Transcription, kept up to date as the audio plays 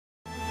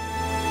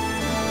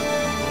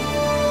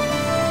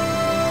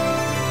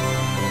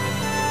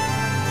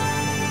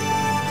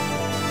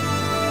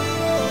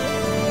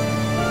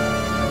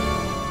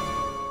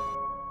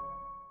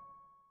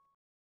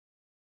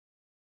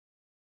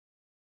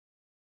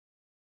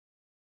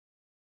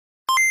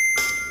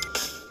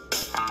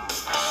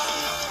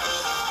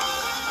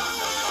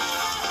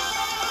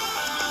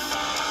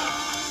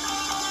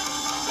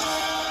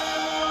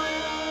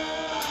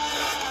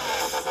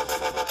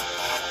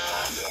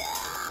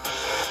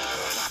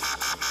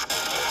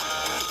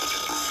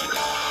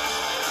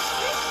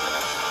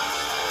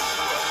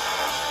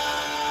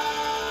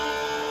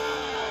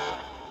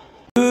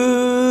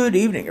Good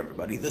evening,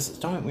 everybody. This is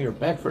Tom, and we are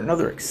back for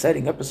another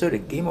exciting episode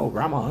of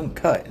Game-O-Rama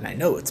Uncut. And I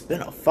know it's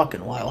been a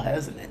fucking while,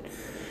 hasn't it?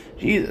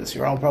 Jesus,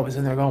 you're all probably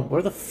sitting there going,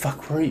 where the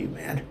fuck were you,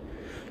 man?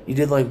 You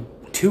did like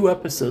 2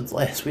 episodes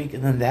last week,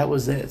 and then that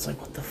was it. It's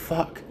like, what the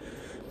fuck?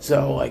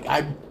 So, like,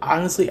 I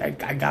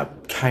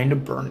got kind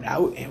of burned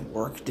out, and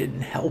work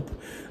didn't help.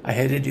 I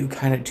had to do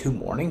kind of 2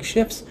 morning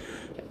shifts.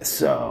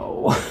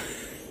 So,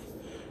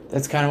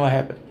 that's kind of what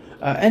happened.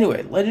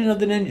 Anyway, Legend of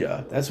the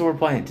Ninja. That's what we're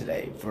playing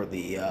today for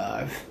the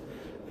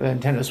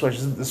Nintendo Switch.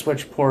 This is the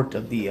Switch port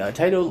of the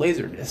Taito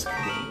Laserdisc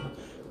game.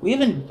 We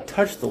haven't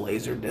touched the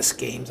Laserdisc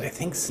games, I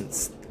think,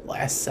 since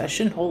last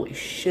session. Holy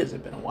shit, it's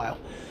been a while.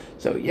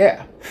 So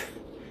yeah,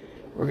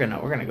 we're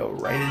gonna go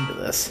right into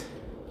this.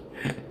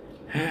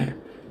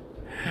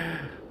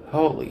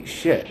 Holy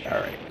shit! All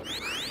right.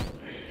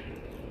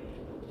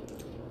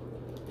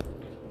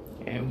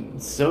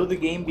 And so the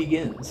game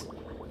begins.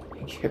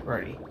 Get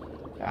ready.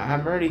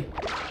 I'm ready.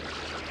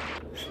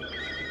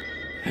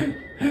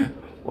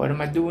 What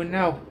am I doing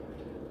now?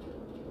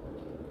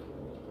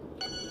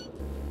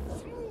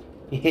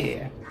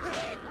 Yeah.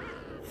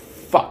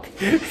 Fuck.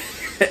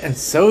 And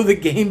so the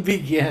game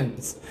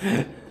begins.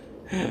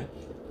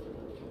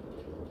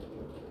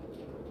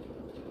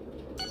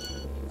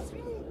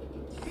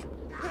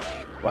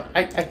 What?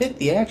 I hit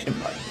the action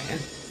button, man.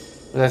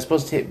 Was I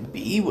supposed to hit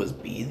B? Was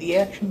B the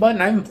action button?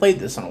 I haven't played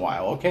this in a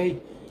while, okay?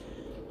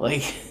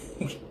 Like...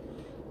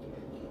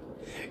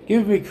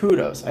 Give me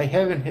kudos. I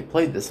haven't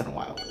played this in a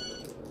while.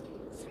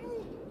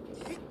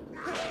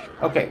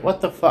 Okay, what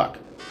the fuck?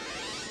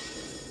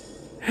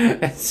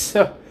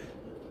 So,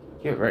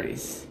 get ready.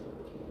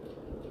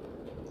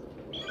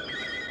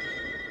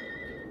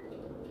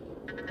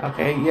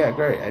 Okay, yeah,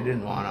 great. I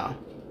didn't wanna.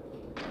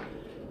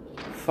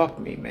 Fuck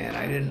me, man.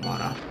 I didn't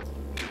wanna.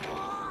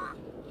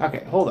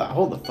 Okay, hold on.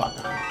 Hold the fuck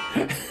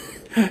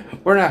on.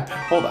 We're not.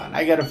 Hold on.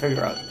 I gotta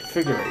figure out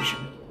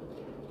configuration.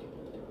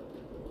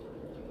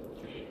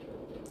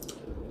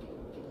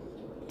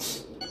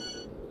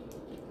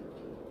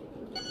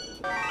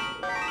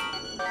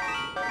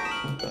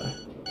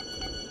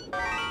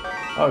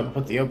 Oh, we can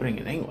put the opening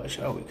in English.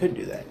 Oh, we could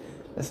do that.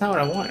 That's not what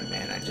I wanted,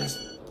 man. I just...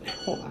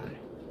 Hold on.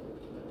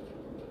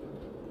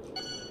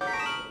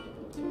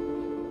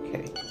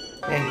 Okay.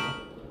 Anyway.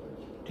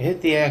 To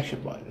hit the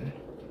action button.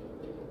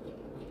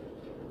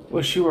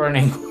 Wish you were in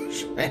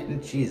English,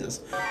 man.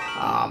 Jesus.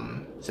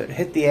 So to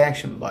hit the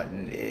action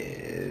button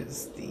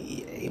is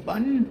the A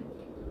button?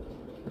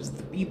 Or is it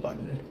the B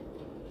button?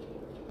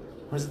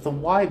 Or is it the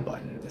Y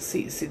button?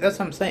 See, that's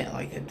what I'm saying.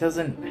 Like, it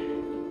doesn't...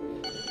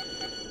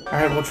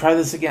 Alright, we'll try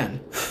this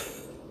again.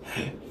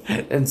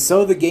 And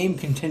so the game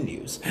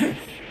continues.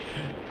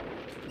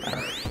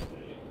 Alright.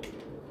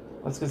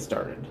 Let's get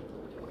started.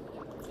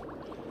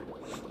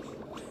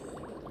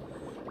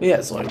 But yeah,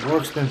 so like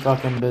work's been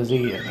fucking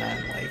busy, and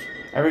then like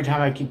every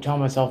time I keep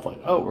telling myself like,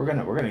 oh, we're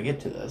gonna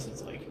get to this,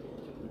 it's like,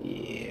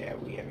 yeah,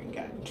 we haven't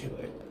gotten to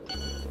it.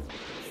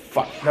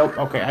 Fuck, nope,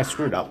 okay, I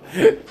screwed up.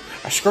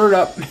 I screwed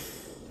up.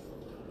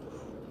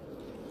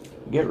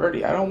 Get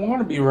ready. I don't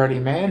want to be ready,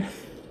 man.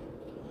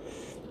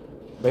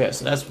 But yeah,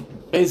 so that's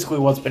basically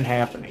what's been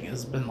happening.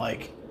 It's been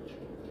like...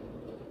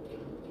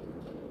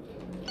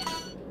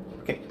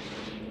 Okay.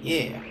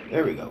 Yeah,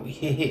 there we go.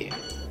 Yeah.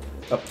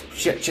 Oh,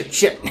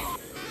 shit.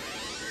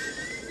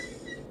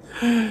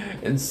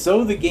 And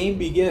so the game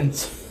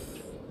begins.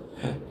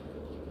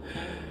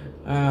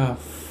 Ah,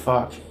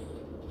 fuck.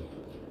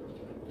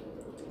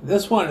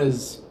 This one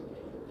is...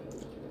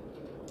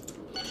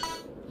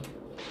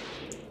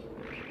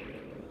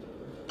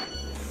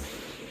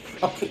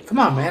 Okay, come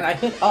on, man. I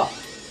hit up.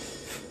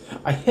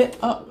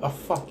 Oh,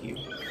 fuck you.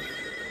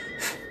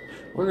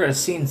 We're gonna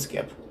scene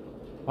skip.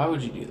 Why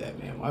would you do that,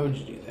 man? Why would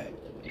you do that?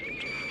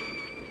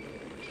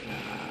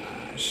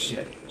 Ah,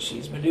 shit.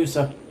 She's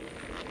Medusa.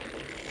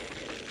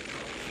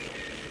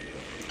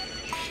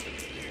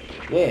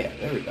 Yeah,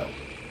 there we go.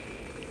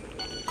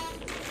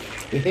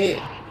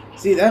 Yeah.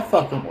 See, that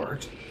fucking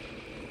worked.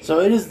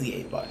 So it is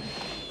the A button.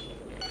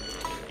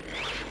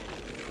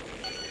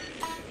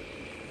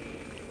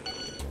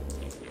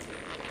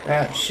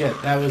 Ah, shit,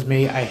 that was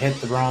me. I hit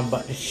the wrong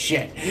button.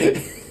 Shit.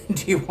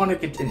 Do you want to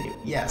continue?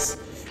 Yes.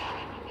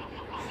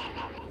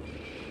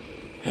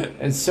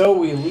 And so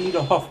we lead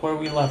off where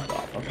we left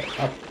off. Okay,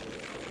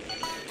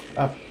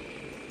 up.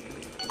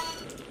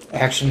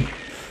 Action.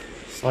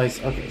 Slice.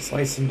 Okay,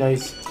 slice and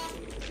dice.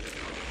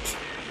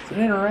 It's an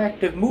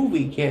interactive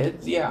movie,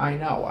 kids. Yeah, I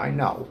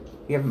know.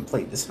 We haven't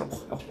played this in a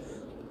while.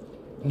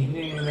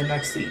 Continuing in the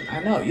next scene.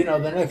 I know, you know,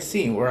 the next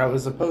scene where I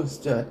was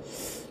supposed to...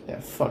 Yeah,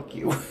 fuck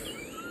you.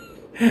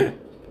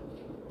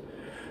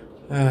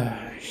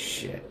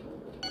 Shit.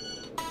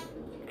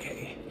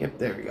 Okay, yep,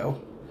 there we go.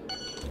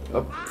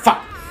 Oh,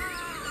 fuck!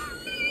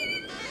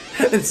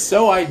 And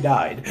so I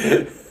died.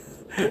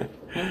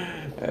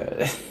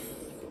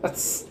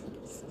 That's...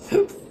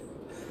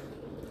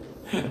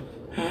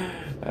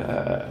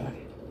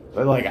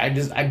 but like, I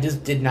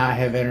just did not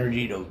have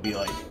energy to be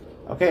like,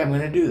 okay, I'm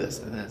gonna do this.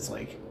 And then it's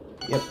like,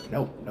 yep,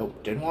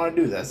 nope, didn't want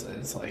to do this. And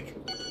it's like...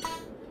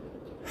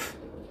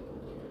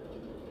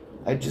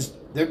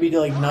 there'd be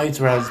like nights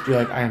where I'd just be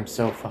like, I am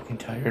so fucking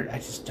tired. I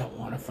just don't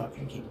want to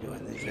fucking keep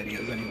doing these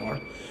videos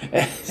anymore.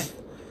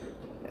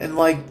 And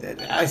like,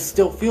 I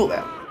still feel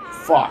that.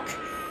 Fuck.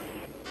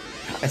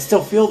 I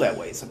still feel that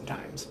way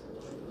sometimes.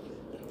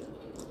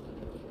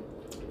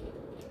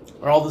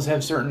 Or I'll just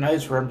have certain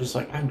nights where I'm just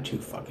like, I'm too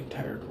fucking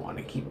tired to want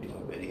to keep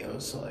doing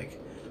videos. So like,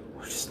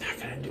 we're just not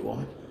gonna do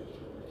them.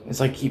 It's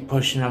like keep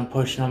pushing them,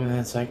 and then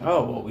it's like,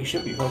 oh, well, we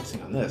should be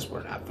focusing on this.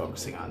 We're not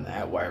focusing on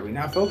that. Why are we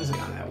not focusing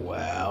on that?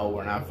 Well,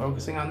 we're not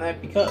focusing on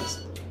that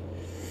because.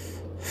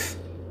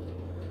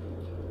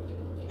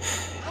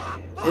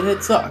 And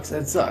it sucks.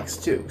 It sucks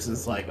too, because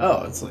it's like,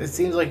 oh, it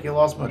seems like you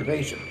lost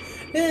motivation.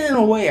 And in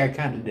a way, I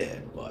kind of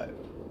did, but.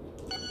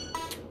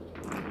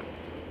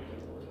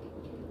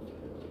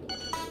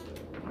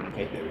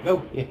 Okay, there we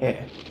go.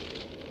 Yeah.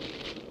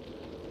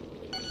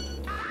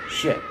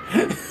 Shit.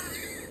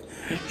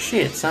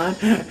 Shit, son.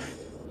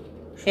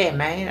 Shit,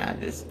 man. I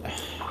just.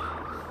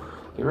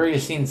 Get ready to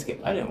scene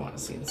skip. I didn't want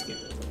to scene skip.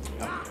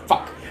 Oh,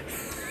 fuck.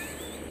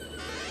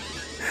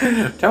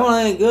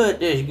 Tony ain't good at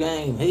this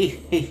game.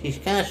 He's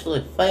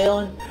constantly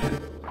failing.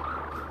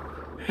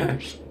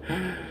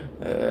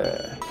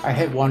 I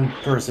had one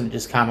person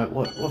just comment,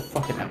 what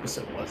fucking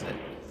episode was it?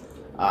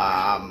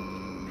 God,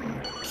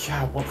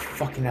 what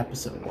fucking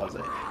episode was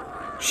it?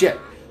 Shit.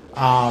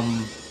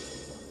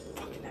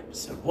 Fucking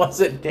episode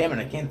was it? Damn it,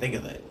 I can't think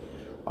of it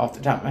off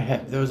the top of my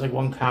head. There was like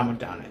one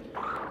comment on it.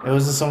 It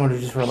was just someone who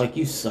just were like,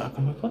 you suck.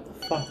 I'm like, what the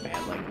fuck,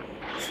 man? Like,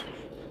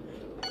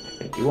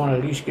 do you want to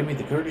at least give me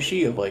the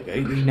courtesy of like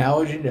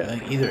acknowledging that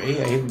like, either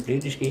A, I haven't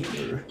played this game,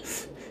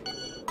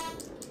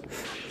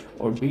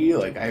 or B,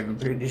 like I haven't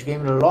played this game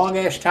in a long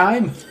ass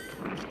time?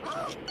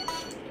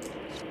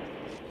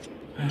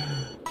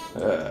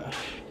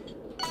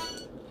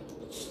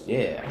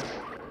 Yeah.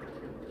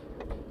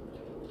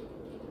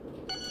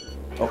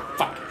 Oh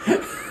fuck!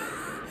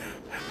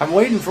 I'm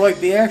waiting for like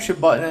the action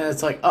button, and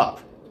it's like up.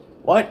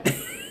 What?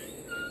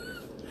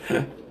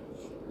 Do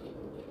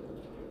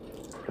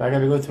I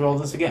gotta go through all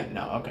this again?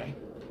 No, okay.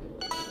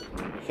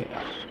 Okay,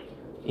 up.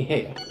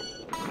 Yeah.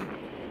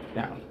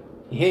 Down.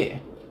 Yeah.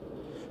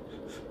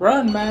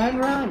 Run, man,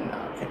 run!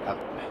 Okay, up.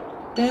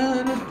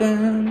 Down,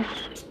 down,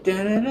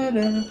 down,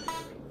 down,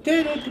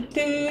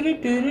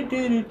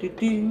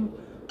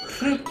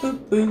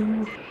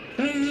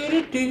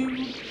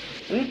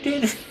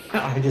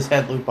 I just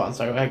had loop on,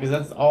 sorry, because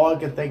that's all I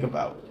could think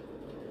about.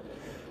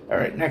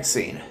 Alright, next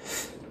scene.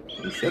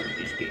 You suck at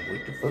this game.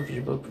 What the fuck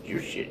is up with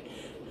your shit?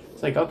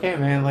 It's like, okay,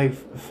 man, like,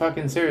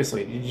 fucking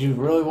seriously, did you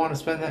really want to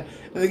spend that?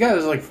 And the guy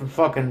was like from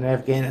fucking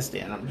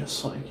Afghanistan. I'm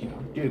just like, you know,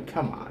 dude,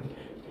 come on.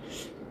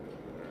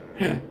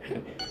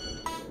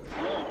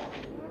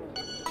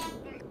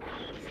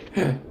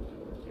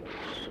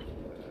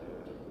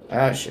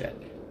 Ah, shit.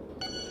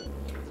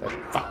 Oh,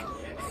 fuck.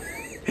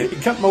 You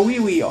cut my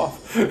wee-wee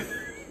off.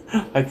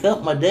 I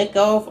cut my dick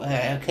off.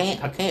 I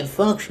can't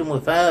function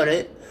without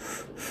it.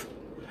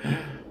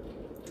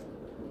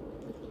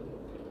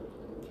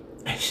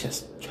 It's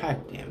just,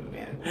 goddamn,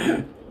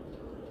 man.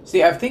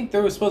 See, I think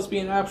there was supposed to be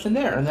an option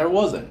there, and there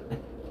wasn't.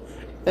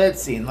 That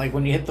scene, like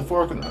when you hit the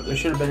fork in the road, there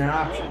should have been an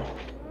option.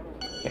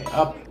 Okay,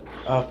 up,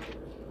 up.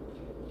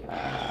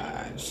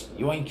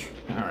 Yoink.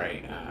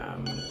 Alright,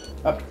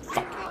 up,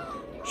 fuck.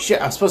 Shit,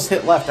 I was supposed to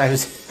hit left, I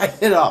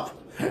hit up.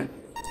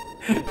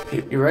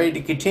 You ready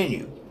to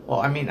continue? Well,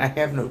 I mean, I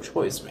have no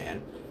choice,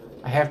 man.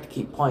 I have to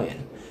keep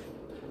playing.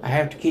 I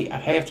have to keep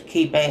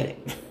at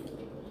it.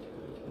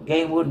 The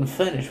game wouldn't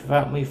finish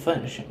without me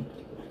finishing.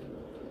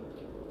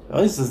 At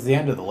least this is the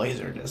end of the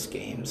Laserdisc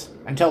games.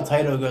 Until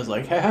Taito goes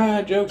like,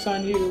 haha, joke's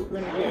on you,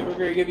 we're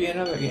gonna give you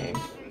another game.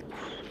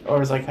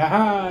 Or it's like,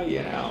 haha,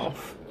 you know,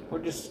 we're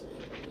just...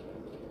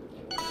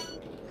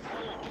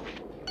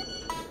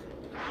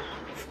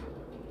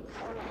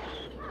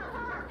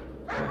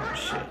 Oh,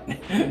 shit.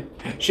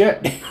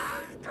 Shit.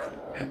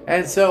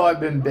 And so I've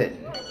been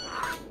bitten.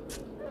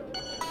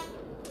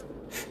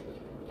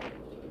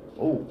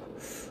 Oh,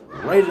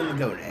 right in the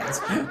gonads.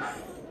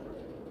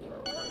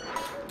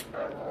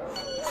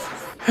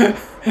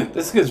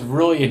 This gets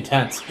really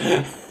intense.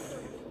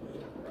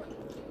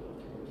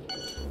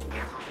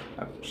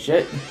 Oh,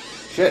 shit.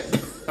 Shit.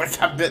 I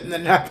got bit in the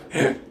neck.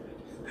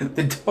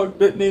 The dog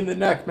bit me in the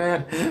neck,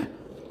 man.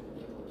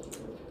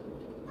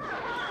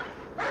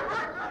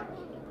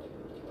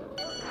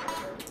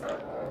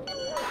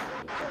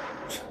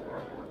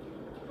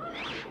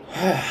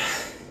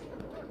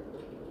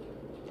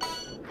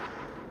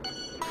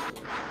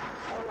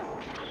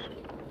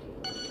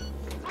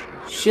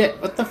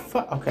 Shit, what the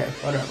fuck? Okay,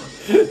 whatever.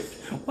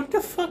 What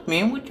the fuck,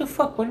 man? What the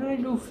fuck? What did I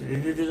do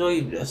to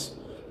deserve this?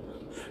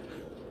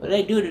 What did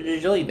I do to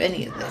deserve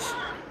any of this?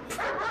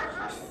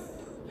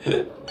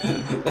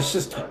 That's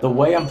just the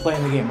way I'm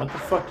playing the game. What the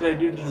fuck did I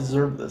do to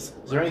deserve this?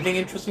 Is there anything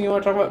interesting you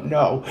want to talk about?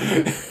 No.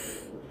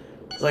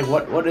 It's like,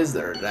 what is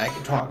there that I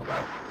can talk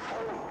about?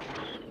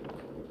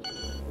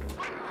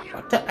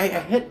 What the? I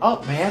hit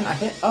up, man. I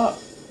hit up.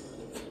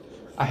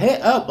 I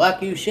hit up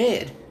like you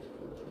said.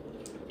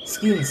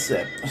 Skin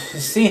sip.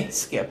 Scene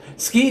skip.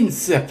 Skin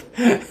sip.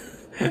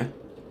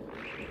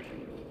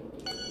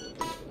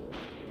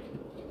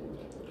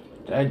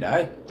 Did I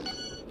die?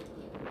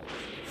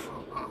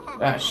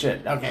 Ah,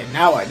 shit. Okay,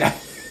 now I died.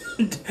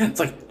 It's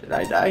like, did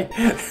I die?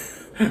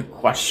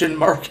 Question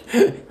mark.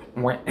 Did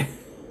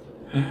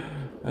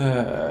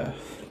I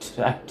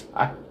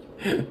die?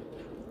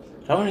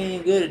 Tony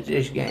ain't good at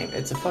this game.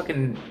 It's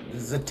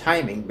a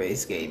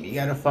timing-based game. You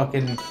gotta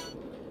fucking...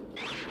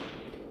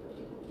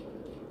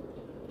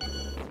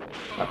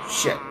 Oh,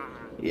 shit.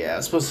 Yeah, I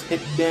was supposed to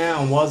hit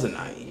down, wasn't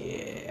I?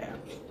 Yeah.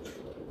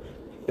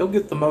 You'll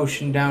get the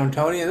motion down,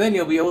 Tony, and then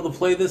you'll be able to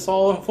play this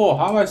all in full.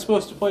 How am I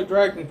supposed to play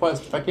Dragon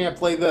Quest if I can't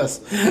play this?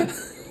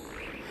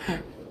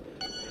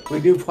 We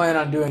do plan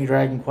on doing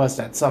Dragon Quest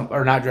at some...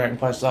 Or not Dragon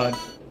Quest, God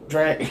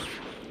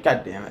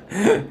damn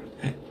it.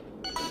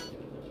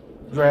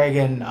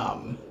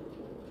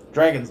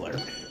 Dragon's Lair.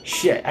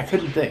 Shit, I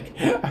couldn't think.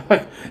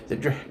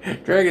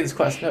 Dragon's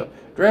Quest, no.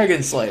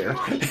 Dragon Slayer.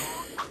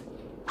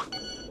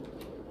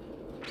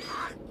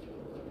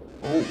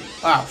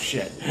 Oh,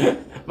 shit.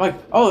 I'm like,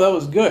 oh, that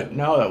was good.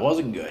 No, that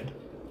wasn't good.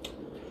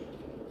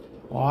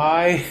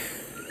 Why?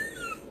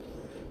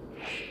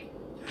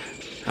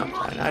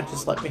 Why not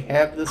just let me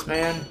have this,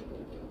 man?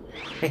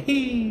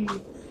 Hey,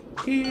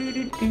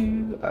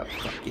 oh,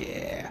 fuck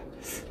yeah.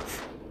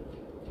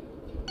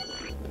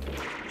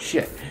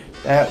 Shit,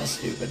 that was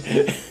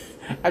stupid.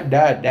 I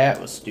died,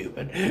 that was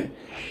stupid.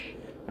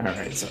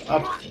 Alright, so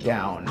up,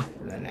 down,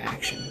 and then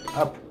action.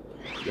 Up,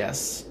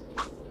 yes.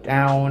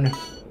 Down,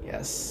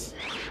 yes.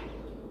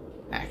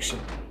 Action.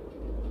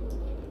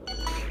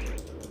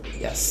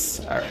 Yes.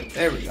 Alright,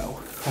 there we go.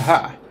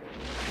 Haha.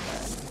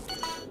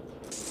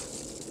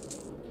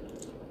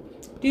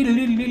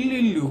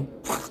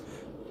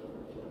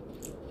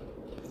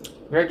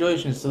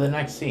 Congratulations to the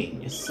next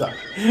scene. You suck.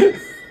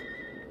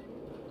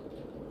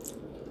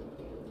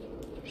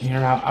 You're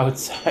now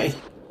outside.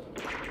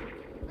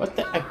 What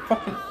the? I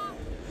fucking...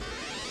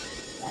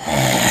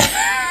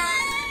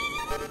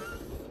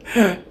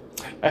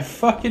 I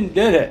fucking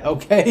did it,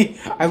 okay?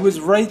 I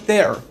was right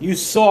there. You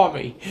saw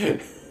me.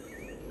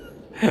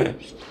 I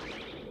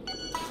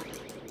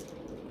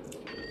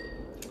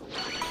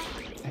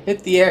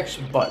hit the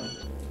action button.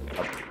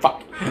 Oh,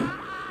 fuck.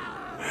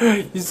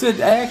 You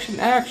said action,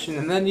 action,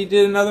 and then you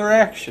did another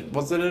action.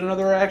 Was it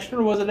another action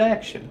or was it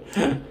action?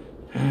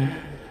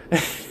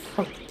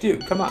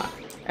 Dude, come on.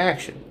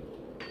 Action.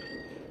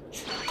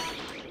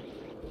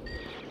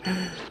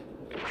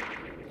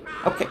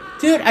 Okay,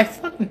 dude, I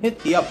fucking hit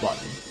the up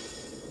button.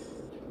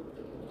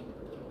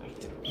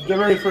 Get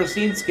ready for a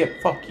scene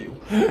skip. Fuck you.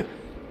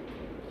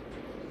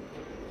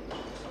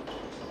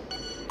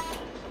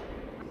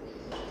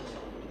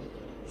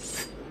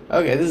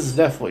 Okay, this is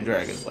definitely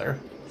Dragon's Lair.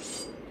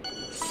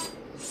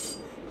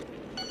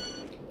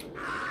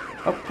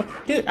 Oh,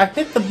 dude, I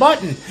hit the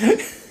button.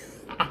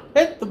 I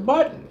hit the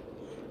button.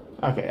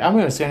 Okay, I'm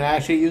gonna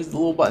actually use the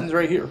little buttons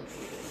right here.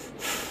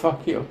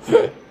 Fuck you.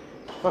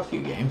 Fuck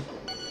you, game.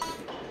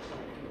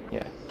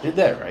 Yeah, did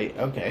that right.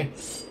 Okay.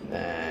 And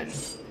then...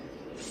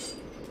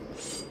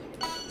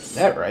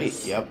 that right.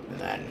 Yep. And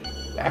then...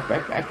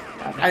 back.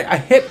 I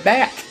hit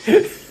back.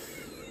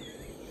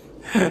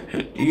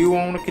 Do you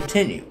want to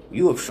continue?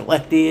 You have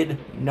selected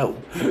no.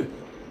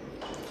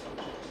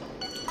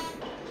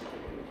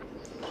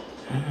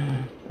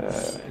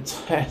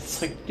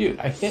 It's like, dude,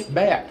 I hit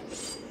back.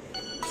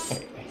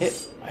 Okay,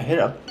 I hit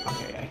up.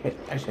 Okay,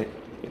 I said,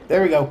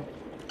 there we go.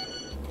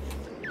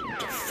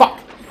 Fuck.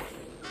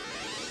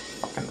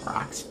 Fucking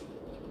rocks.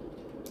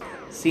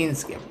 Scene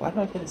skip. Why do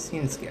I get a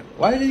scene skip?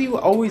 Why do you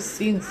always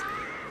scene...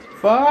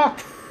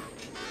 Fuck.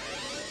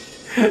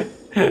 Why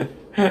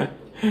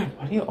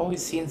do you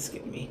always scene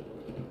skip me?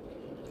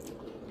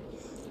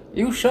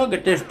 You suck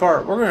at this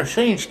part. We're gonna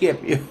scene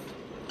skip you.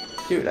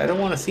 Dude, I don't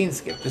want to scene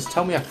skip. Just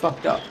tell me I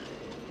fucked up.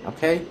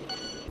 Okay?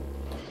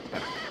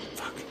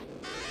 Fuck.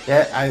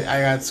 Yeah,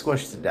 I got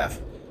squished to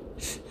death.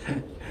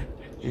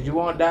 Did you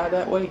want to die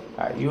that way?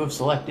 Alright, you have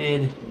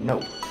selected no.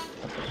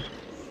 Okay.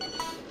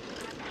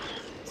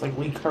 It's like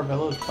Lee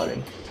Carvello's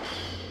putting.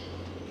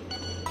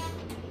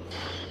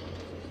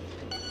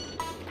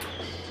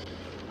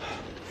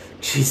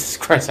 Jesus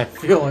Christ, I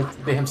feel like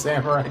the damn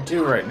Samurai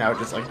 2 right now.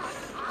 Just like,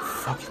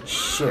 fucking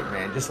shit,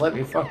 man. Just let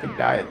me fucking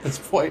die at this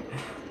point.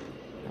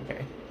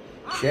 Okay.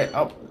 Shit.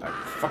 Oh,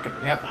 fucking,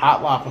 yep,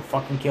 Hot Lava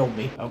fucking killed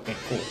me. Okay,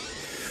 cool.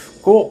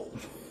 Cool.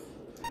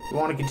 You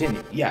want to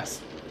continue?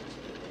 Yes.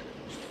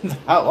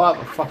 Hot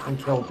Lava fucking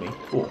killed me.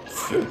 Cool.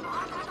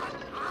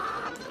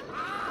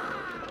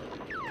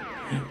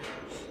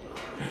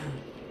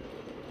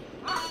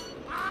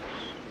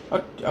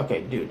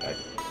 Okay, dude. Okay.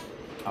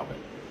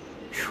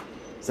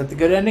 Is that the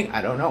good ending?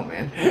 I don't know,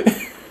 man.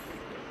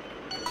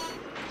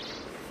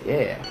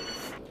 Yeah.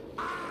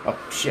 Oh,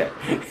 shit.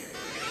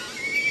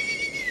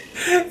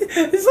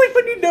 It's like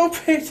when you don't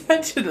pay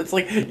attention. It's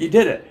like, you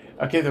did it.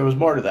 Okay, there was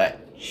more to that.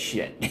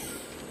 Shit.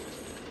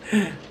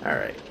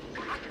 Alright.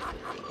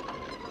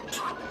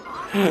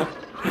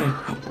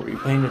 Were you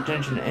paying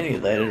attention to any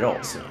of that at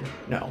all, son?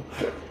 No.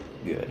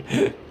 Good.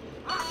 Okay.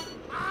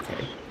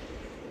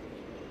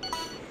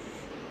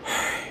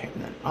 And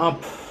then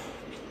Up.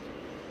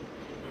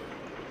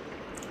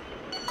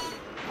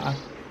 Up.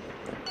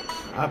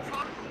 Up.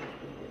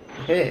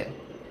 Yeah.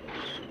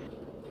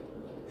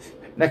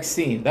 Next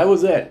scene. That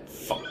was it.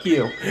 Fuck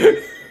you.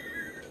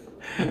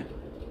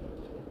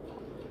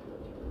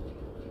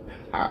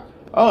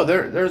 Oh,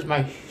 there's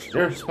my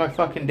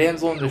fucking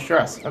damsel in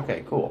distress.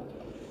 Okay, cool.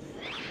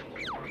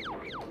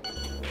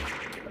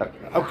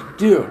 Okay,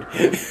 dude.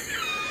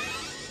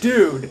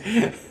 Dude.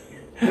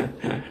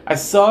 I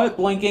saw it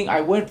blinking.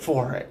 I went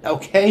for it.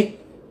 Okay.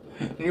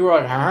 And you were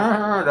like,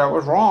 that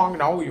was wrong.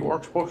 No, you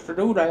weren't supposed to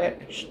do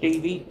that,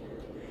 Stevie.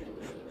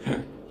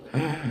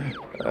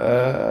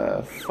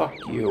 Fuck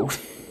you.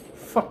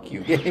 Fuck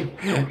you, game.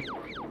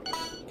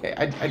 Okay,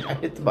 I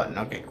hit the button.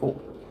 Okay, cool.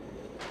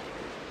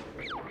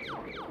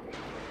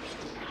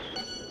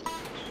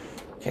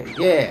 Okay,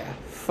 yeah.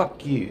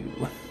 Fuck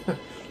you.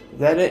 Is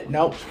that it?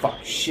 Nope.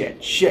 Fuck.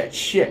 Shit. Shit.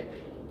 Shit.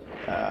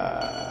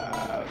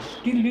 Fuck.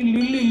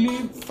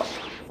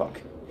 Fuck.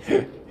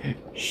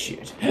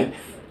 Shit.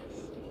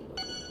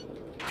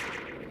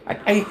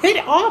 I hit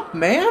up,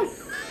 man.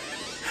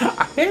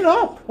 I hit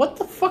up. What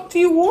the fuck do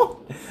you want?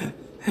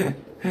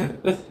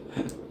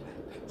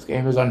 This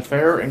game is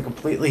unfair and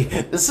completely...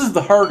 This is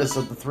the hardest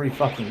of the 3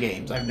 fucking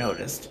games, I've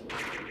noticed.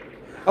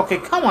 Okay,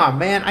 come on,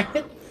 man. I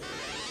hit...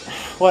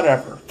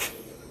 Whatever.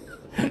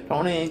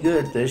 Tony ain't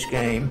good at this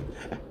game.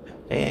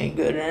 He ain't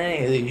good at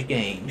any of these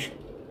games.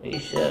 He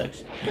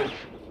sucks.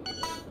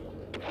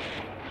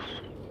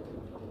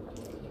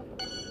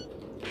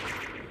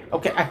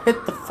 Okay, I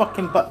hit the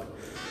fucking button.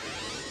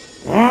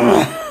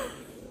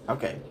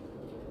 Okay.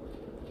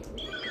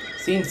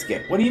 Scene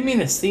skip. What do you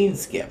mean a scene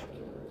skip?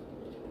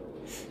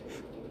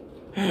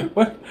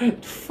 What the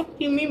fuck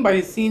do you mean by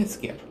a scene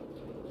skip?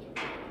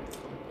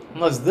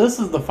 Unless this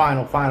is the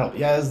final.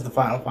 Yeah, this is the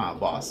final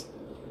boss.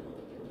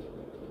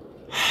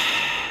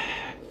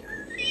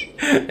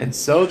 And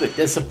so the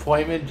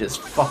disappointment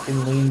just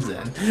fucking leans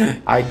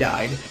in. I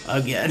died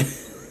again.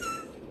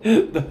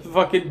 The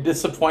fucking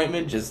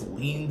disappointment just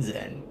leans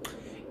in.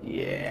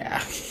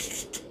 Yeah.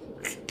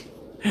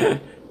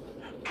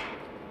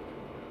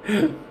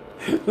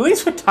 At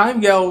least with Time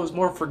Gal, it was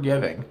more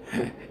forgiving.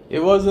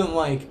 It wasn't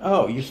like,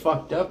 oh, you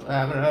fucked up.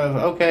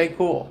 Okay,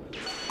 cool.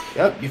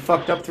 Yep, you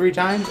fucked up 3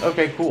 times.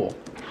 Okay, cool.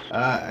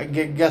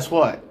 Guess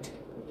what?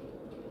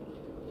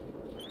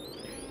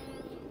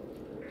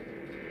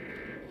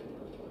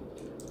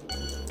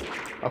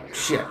 Oh,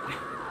 shit.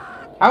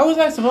 How was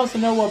I supposed to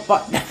know what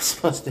button I was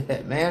supposed to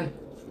hit, man?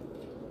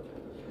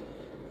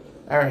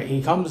 Alright,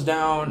 he comes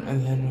down,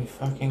 and then we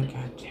fucking...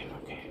 Goddamn,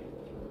 okay.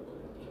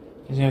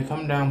 He's gonna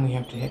come down, we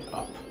have to hit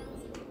up.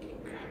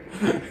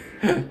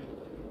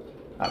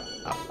 Up.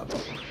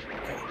 Okay.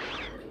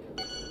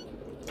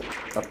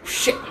 Oh,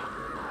 shit!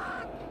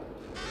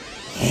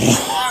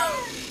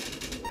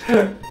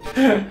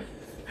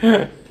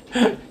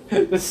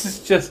 This is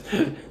just...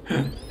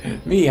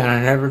 me on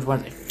an average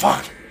Wednesday.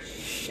 Fuck!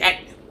 Shit!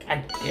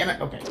 God damn it.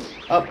 Okay.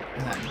 Up,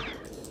 and then...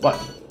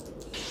 button.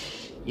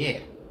 Yeah.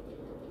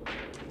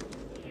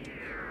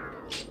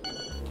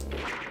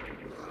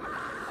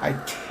 I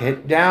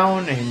hit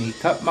down and he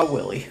cut my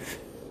willy.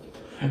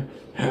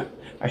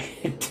 I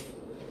hit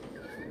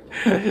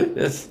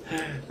this.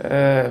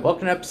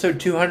 Welcome to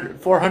episode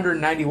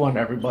 491,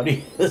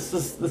 everybody. This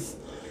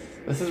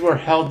is where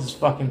hell just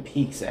fucking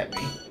peeks at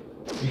me.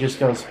 He just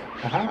goes,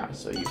 aha,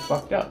 so you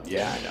fucked up.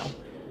 Yeah, I know.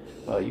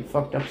 Well, you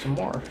fucked up some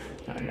more.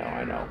 I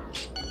know.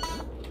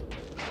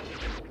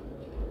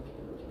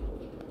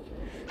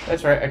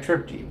 That's right, I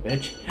tripped you,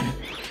 bitch.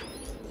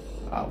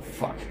 Oh,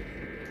 fuck.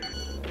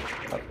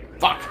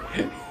 Fuck!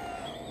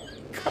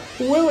 Got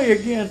Willie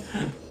again!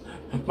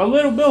 My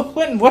little Bill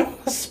Clinton, what am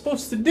I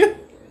supposed to do?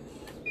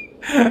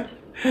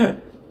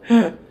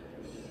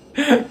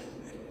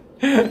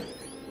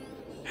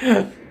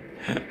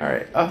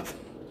 Alright, up.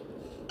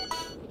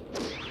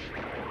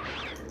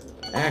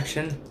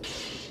 Action.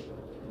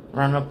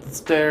 Run up the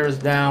stairs,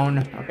 down.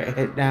 Okay,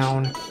 hit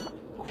down.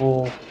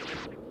 Cool.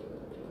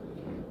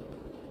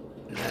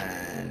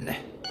 And...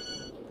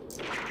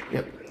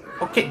 Yep.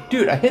 Okay,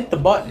 dude, I hit the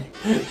button.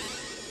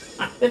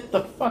 I hit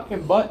the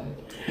fucking button.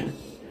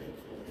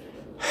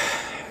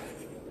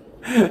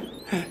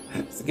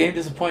 Is the game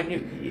disappointing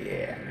you?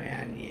 Yeah,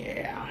 man,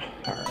 yeah.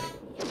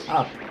 Alright.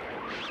 Up.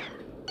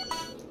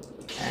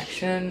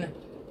 Action.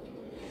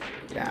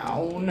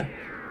 Down.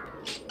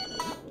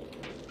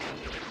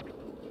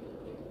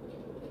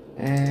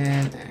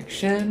 And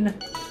action.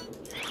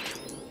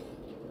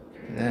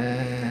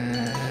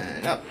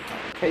 Then up.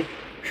 Okay.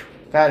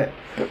 Got it.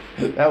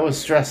 That was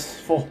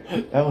stressful.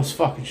 That was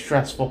fucking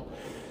stressful.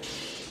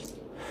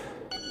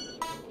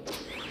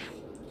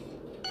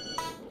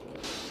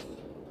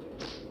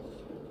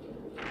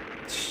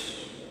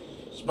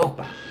 Smoke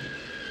bomb.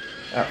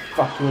 Oh,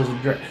 fuck, he was a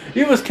jerk.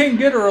 He was King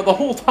Ghidorah the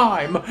whole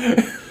time.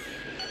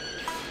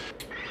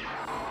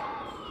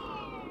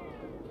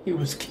 He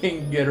was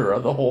King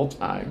Ghidorah the whole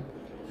time.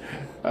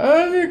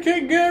 I'm your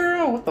King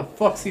Ghidorah. What the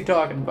fuck's he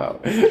talking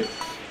about?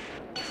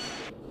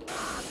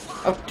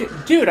 Oh,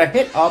 dude, I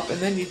hit up and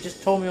then you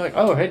just told me like,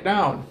 oh, hit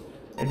down.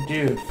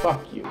 Dude,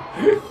 fuck you.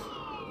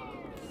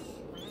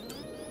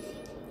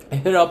 I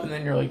hit up and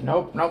then you're like,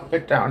 nope, nope,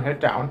 hit down, hit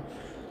down.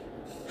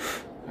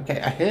 Okay,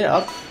 I hit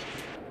up.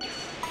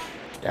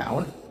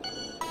 Down.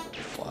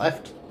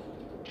 Left.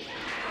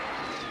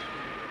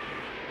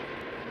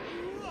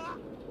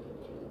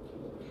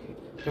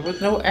 There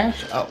was no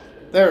action. Oh,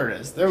 there it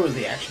is. There was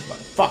the action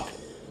button. Fuck.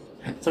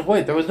 It's like,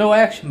 wait, there was no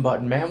action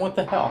button, man. What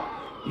the hell?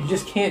 You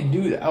just can't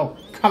do that. Oh,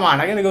 come on.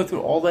 I gotta go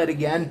through all that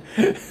again.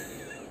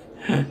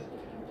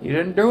 You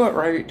didn't do it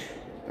right.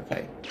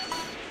 Okay.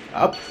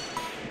 Up.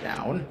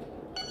 Down.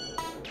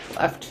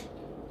 Left.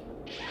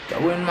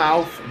 Go in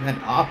mouth. And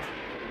then up.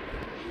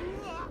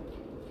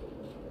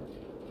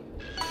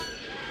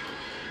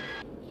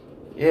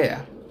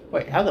 Yeah.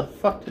 Wait, how the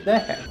fuck did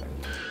that happen?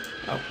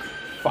 Oh,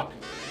 fuck.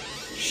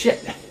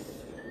 Shit.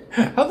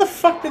 How the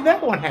fuck did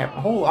that one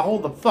happen?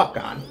 Hold the fuck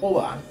on.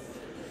 Hold on.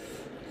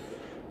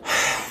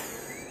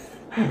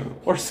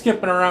 We're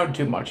skipping around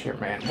too much here,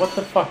 man. What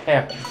the fuck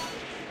happened?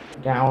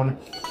 Down,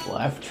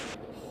 left,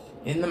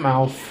 in the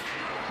mouth,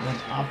 and then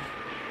up.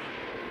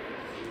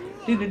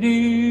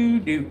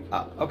 Do-do-do-do.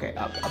 Up. Okay,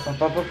 up, up,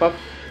 up, up, up, up.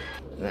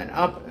 And then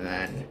up, and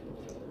then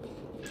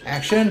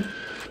action.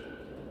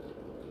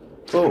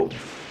 Boom.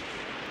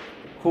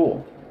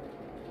 Cool.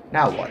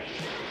 Now what?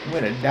 I'm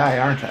gonna die,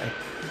 aren't I?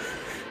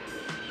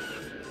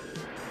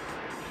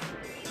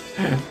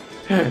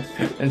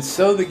 And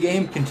so the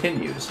game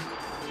continues.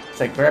 It's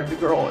like grab the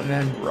girl and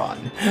then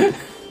run.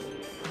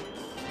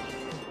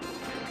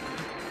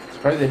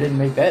 Surprised they didn't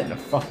make that in a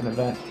fucking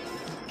event.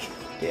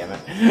 Damn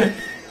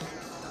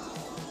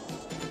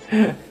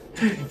it.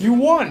 You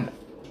won!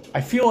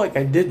 I feel like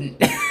I didn't.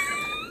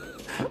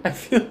 I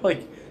feel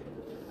like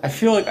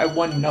I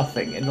won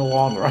nothing in the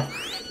long run.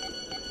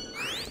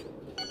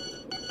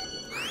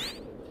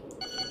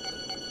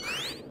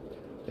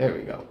 There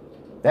we go.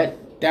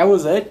 That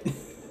was it.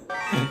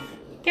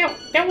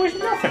 That was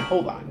nothing.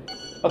 Hold on.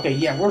 Okay,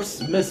 yeah, we're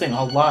missing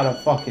a lot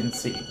of fucking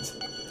scenes.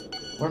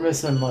 We're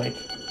missing like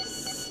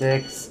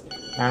 6,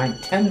 9,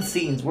 10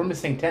 scenes. We're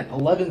missing 10,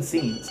 11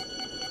 scenes.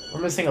 We're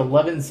missing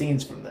 11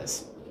 scenes from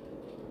this.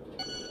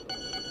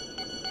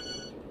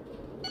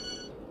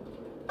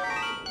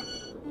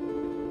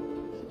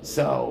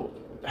 So,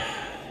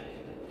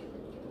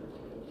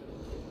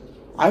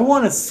 I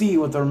want to see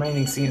what the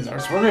remaining scenes are.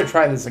 So we're going to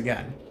try this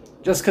again.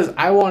 Just because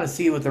I want to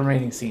see what the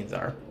remaining scenes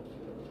are.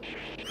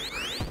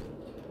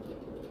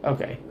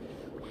 Okay.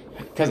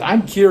 Because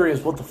I'm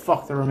curious what the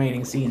fuck the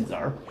remaining scenes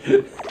are.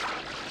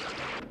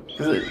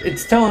 Because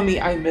it's telling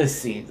me I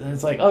missed scenes. And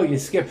it's like, oh, you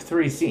skipped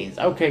 3 scenes.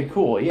 Okay,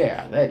 cool.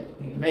 Yeah,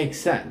 that makes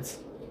sense.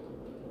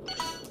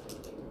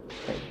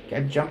 Okay,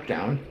 gotta jump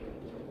down.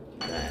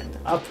 Then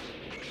up.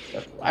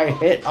 I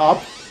hit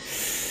up.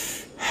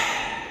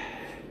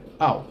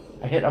 Oh,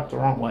 I hit up the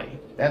wrong way.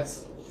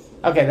 That's...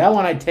 Okay, that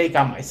one I take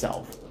on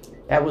myself.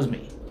 That was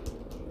me.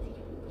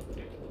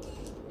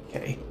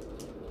 Okay.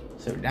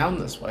 So down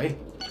this way.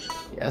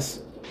 Yes.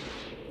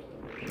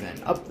 And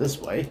then up this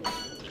way.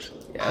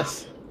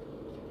 Yes.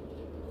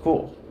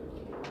 Cool.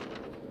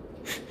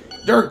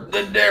 Dirk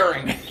the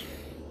Daring.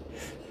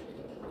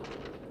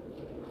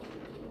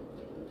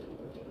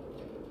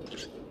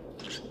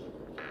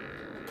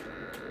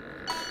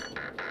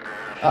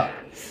 Oh.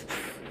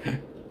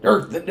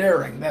 Dirk the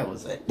Daring. That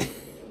was it.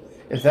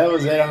 If that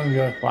was it, I'm gonna be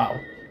like, wow.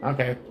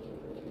 Okay.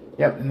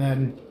 Yep, and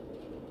then...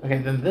 Okay,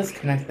 then this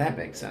connects. That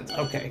makes sense.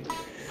 Okay.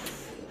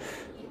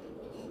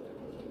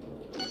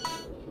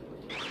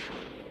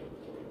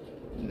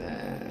 And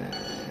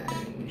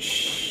then...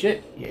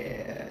 Shit. Yeah.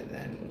 And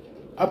then...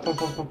 Up,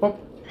 up, up, up, up.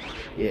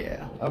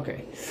 Yeah.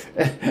 Okay.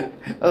 I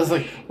was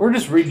like, we're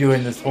just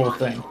redoing this whole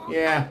thing.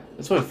 Yeah.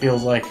 That's what it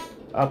feels like.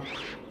 Up.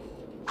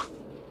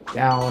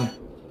 Down.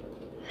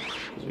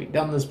 Because we've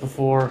done this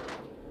before.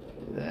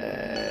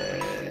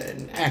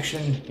 Then...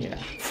 Action. Yeah.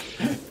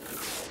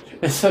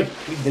 It's like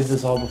we did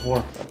this all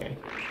before. Okay.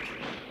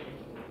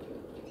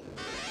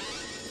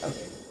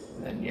 Okay.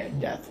 And then, yeah,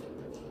 death.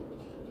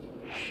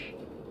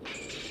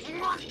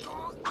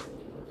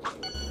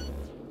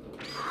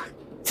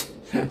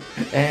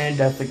 And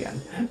death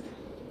again.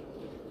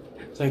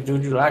 It's like,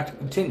 would you like to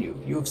continue?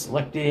 You have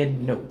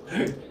selected no.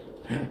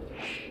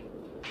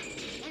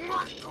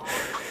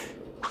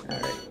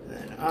 Alright,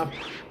 then up.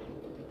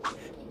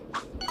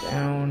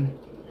 Down.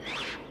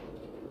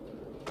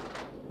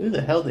 Who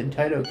the hell did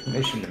Taito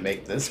commission to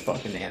make this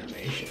fucking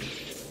animation?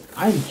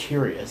 I'm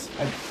curious.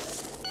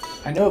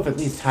 I know of at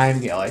least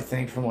Time Gale, I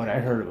think, from what I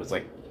heard, it was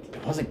like,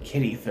 it wasn't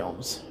Kitty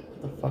Films.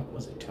 What the fuck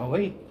was it,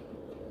 Toei?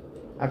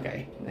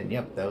 Okay, and then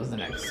yep, that was the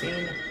next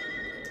scene.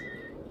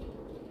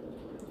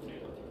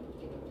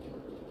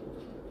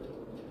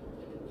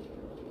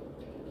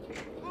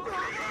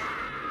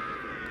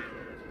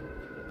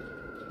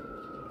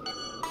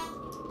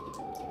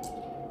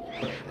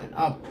 Okay, then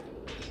up.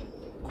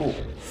 Cool.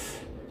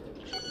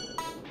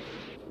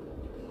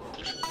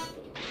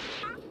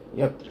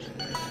 Yep.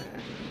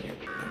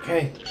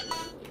 Okay.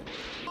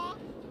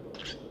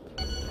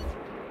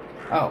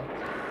 Oh.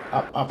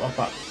 Up, up, up,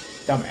 up.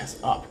 Dumbass.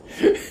 Up.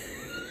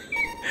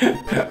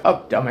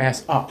 Up,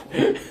 dumbass, up.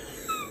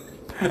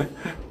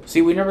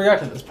 See, we never got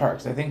to this part,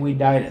 because I think we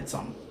died at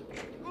some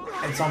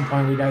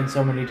point. We died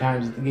so many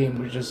times that the game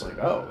was just like,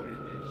 oh,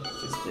 it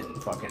just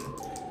didn't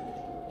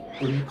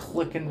fucking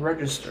click and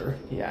register.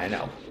 Yeah, I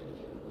know.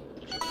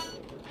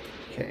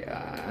 Okay,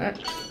 and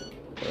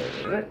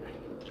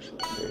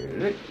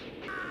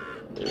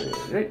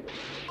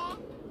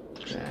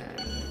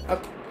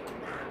up.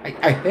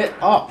 I hit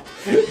up.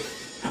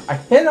 I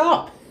hit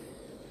up.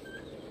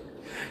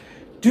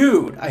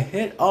 Dude, I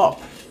hit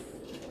up.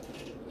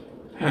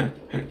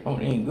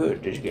 Don't ain't good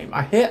at this game.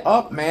 I hit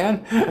up,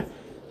 man.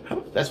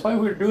 That's why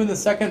we're doing the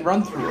second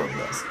run through of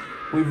this.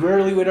 We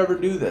rarely would ever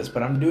do this,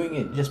 but I'm doing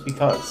it just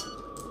because.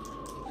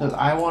 Because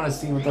I want to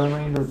see what the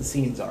remainder of the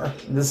scenes are.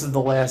 And this is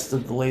the last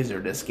of the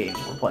Laserdisc games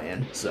we're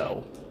playing,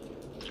 so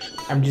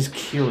I'm just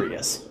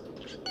curious.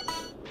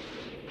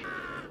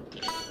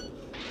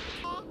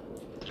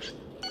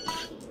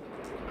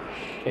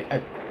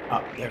 Okay,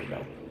 oh, there we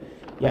go.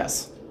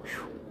 Yes.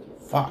 Whew.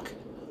 Fuck.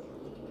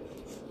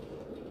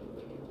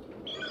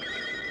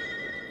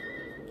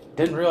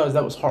 Didn't realize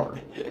that was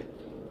hard.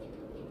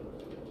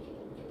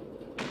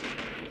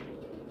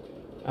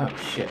 Oh,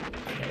 shit.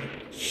 Okay.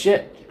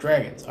 Shit.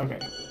 Dragons. Okay.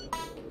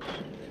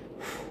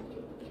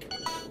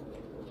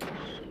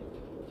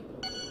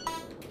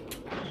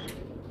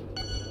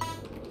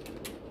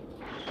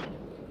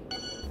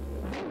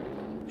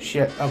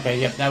 Shit. Okay,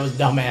 yep, that was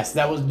dumbass.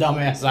 That was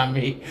dumbass on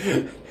me.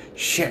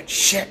 Shit,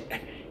 shit.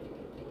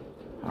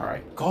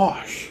 Alright,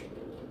 gosh.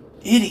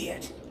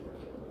 Idiot.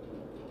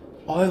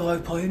 I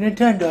like playing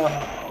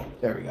Nintendo.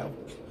 There we go.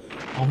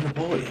 I'm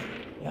Napoleon.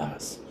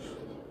 Yes.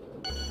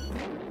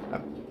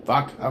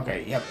 Fuck.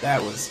 Okay, yep,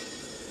 that was...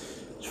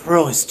 It's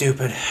really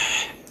stupid.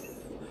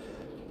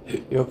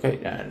 You okay?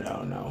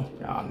 No,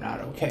 I'm not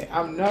okay.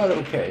 I'm not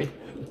okay.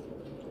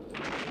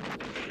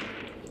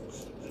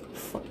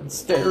 Fucking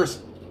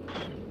stairs.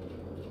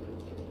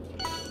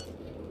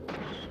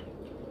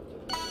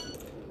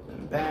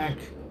 And back.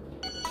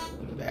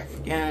 And back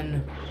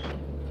again.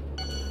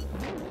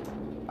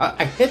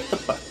 I hit the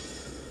button.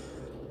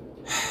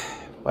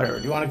 Whatever.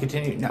 Do you want to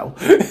continue? No.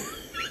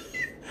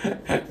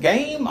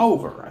 Game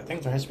over. I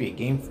think there has to be a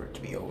game for it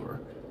to be over.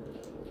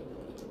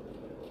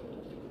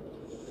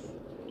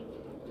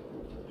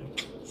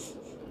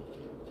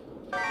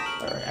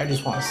 Alright, I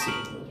just want to see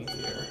a movie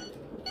theater.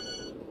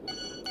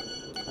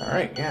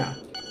 Alright, yeah.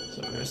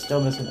 So we're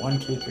still missing 1,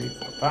 2, 3,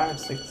 4, 5,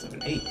 6,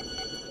 7, 8,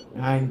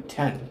 9,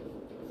 10.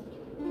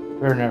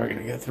 We're never going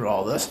to get through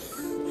all this.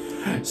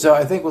 So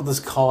I think we'll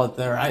just call it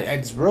there.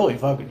 It's really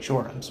fucking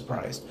short, I'm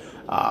surprised.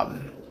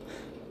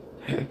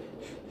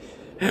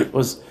 It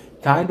was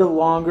kind of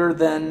longer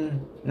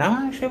than... No,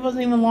 actually it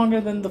wasn't even longer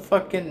than the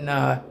fucking...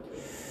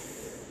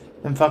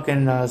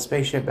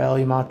 Spaceship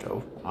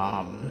Alimato.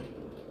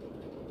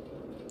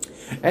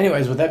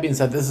 Anyways, with that being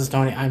said, this is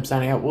Tony. I'm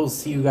signing out. We'll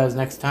see you guys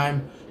next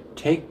time.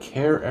 Take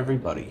care,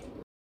 everybody.